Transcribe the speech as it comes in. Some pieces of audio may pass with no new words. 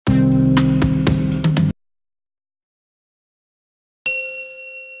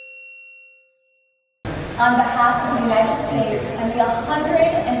on behalf of the United States and the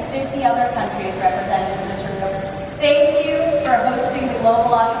 150 other countries represented in this room, thank you for hosting the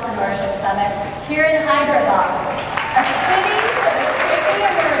Global Entrepreneurship Summit here in Hyderabad, a city that is quickly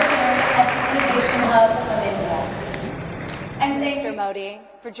emerging as the innovation hub of India. And thank Mr. Modi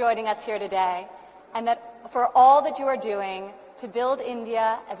for joining us here today, and for all that you are doing to build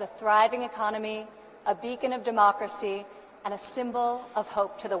India as a thriving economy, a beacon of democracy, and a symbol of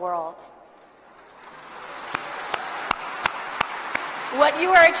hope to the world. What you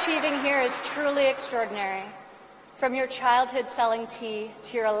are achieving here is truly extraordinary. From your childhood selling tea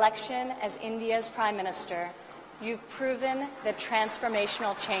to your election as India's Prime Minister, you've proven that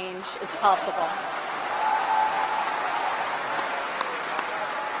transformational change is possible.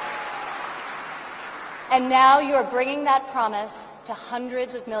 And now you are bringing that promise to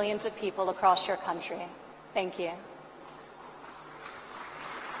hundreds of millions of people across your country. Thank you.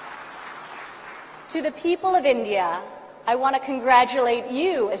 To the people of India, I want to congratulate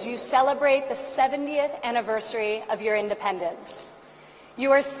you as you celebrate the 70th anniversary of your independence. You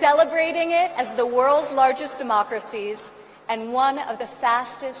are celebrating it as the world's largest democracies and one of the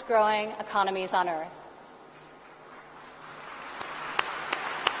fastest growing economies on earth.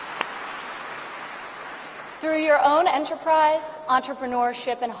 Through your own enterprise,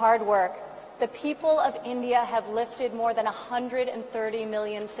 entrepreneurship, and hard work, the people of India have lifted more than 130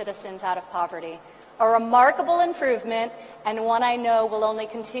 million citizens out of poverty, a remarkable improvement and one I know will only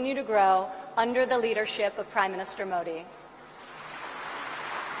continue to grow under the leadership of Prime Minister Modi.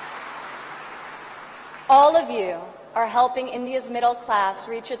 All of you are helping India's middle class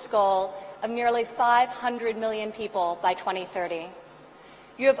reach its goal of nearly 500 million people by 2030.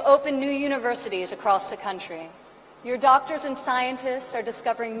 You have opened new universities across the country. Your doctors and scientists are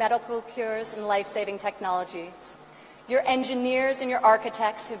discovering medical cures and life-saving technologies. Your engineers and your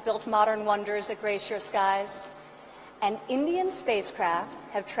architects have built modern wonders that grace your skies. And Indian spacecraft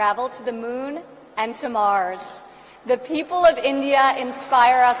have traveled to the moon and to Mars. The people of India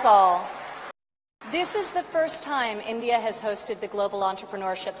inspire us all. This is the first time India has hosted the Global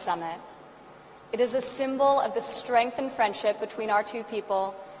Entrepreneurship Summit. It is a symbol of the strength and friendship between our two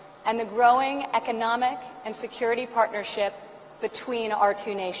people and the growing economic and security partnership between our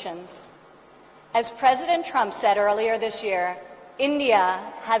two nations. As President Trump said earlier this year, India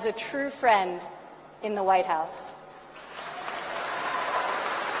has a true friend in the White House.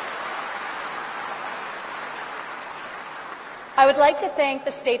 I would like to thank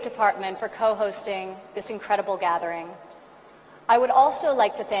the State Department for co-hosting this incredible gathering. I would also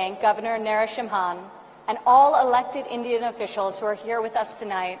like to thank Governor Narasimhan and all elected Indian officials who are here with us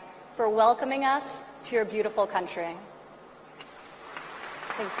tonight for welcoming us to your beautiful country.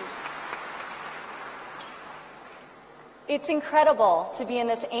 Thank you. It's incredible to be in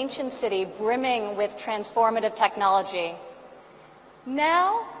this ancient city brimming with transformative technology.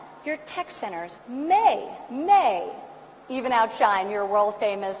 Now, your tech centers may even outshine your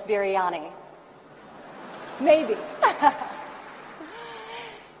world-famous biryani. Maybe.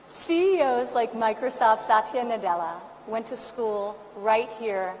 CEOs like Microsoft Satya Nadella went to school right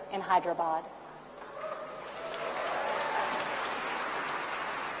here in Hyderabad.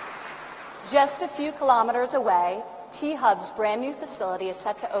 Just a few kilometers away, T-Hub's brand new facility is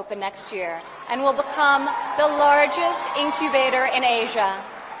set to open next year and will become the largest incubator in Asia.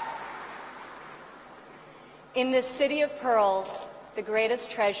 In this city of pearls, the greatest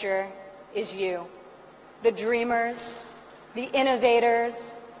treasure is you, the dreamers, the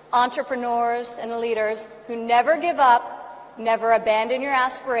innovators, entrepreneurs, and leaders who never give up, never abandon your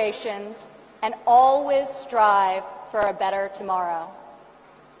aspirations, and always strive for a better tomorrow.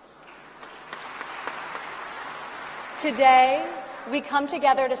 Today, we come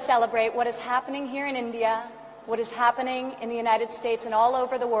together to celebrate what is happening here in India, what is happening in the United States and all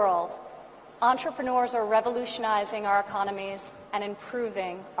over the world. Entrepreneurs are revolutionizing our economies and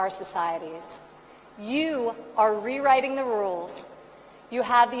improving our societies. You are rewriting the rules. You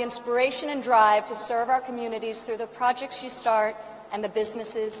have the inspiration and drive to serve our communities through the projects you start and the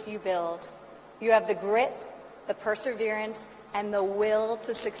businesses you build. You have the grit, the perseverance, and the will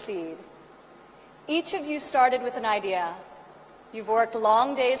to succeed. Each of you started with an idea. You've worked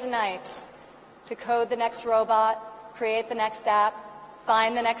long days and nights to code the next robot, create the next app,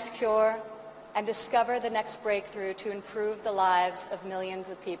 find the next cure, and discover the next breakthrough to improve the lives of millions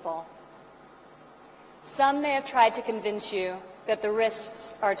of people. Some may have tried to convince you that the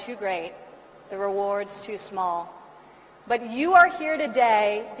risks are too great, the rewards too small. But you are here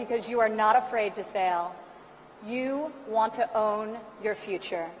today because you are not afraid to fail. You want to own your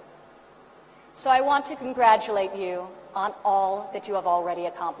future. So I want to congratulate you on all that you have already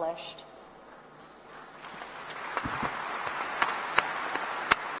accomplished.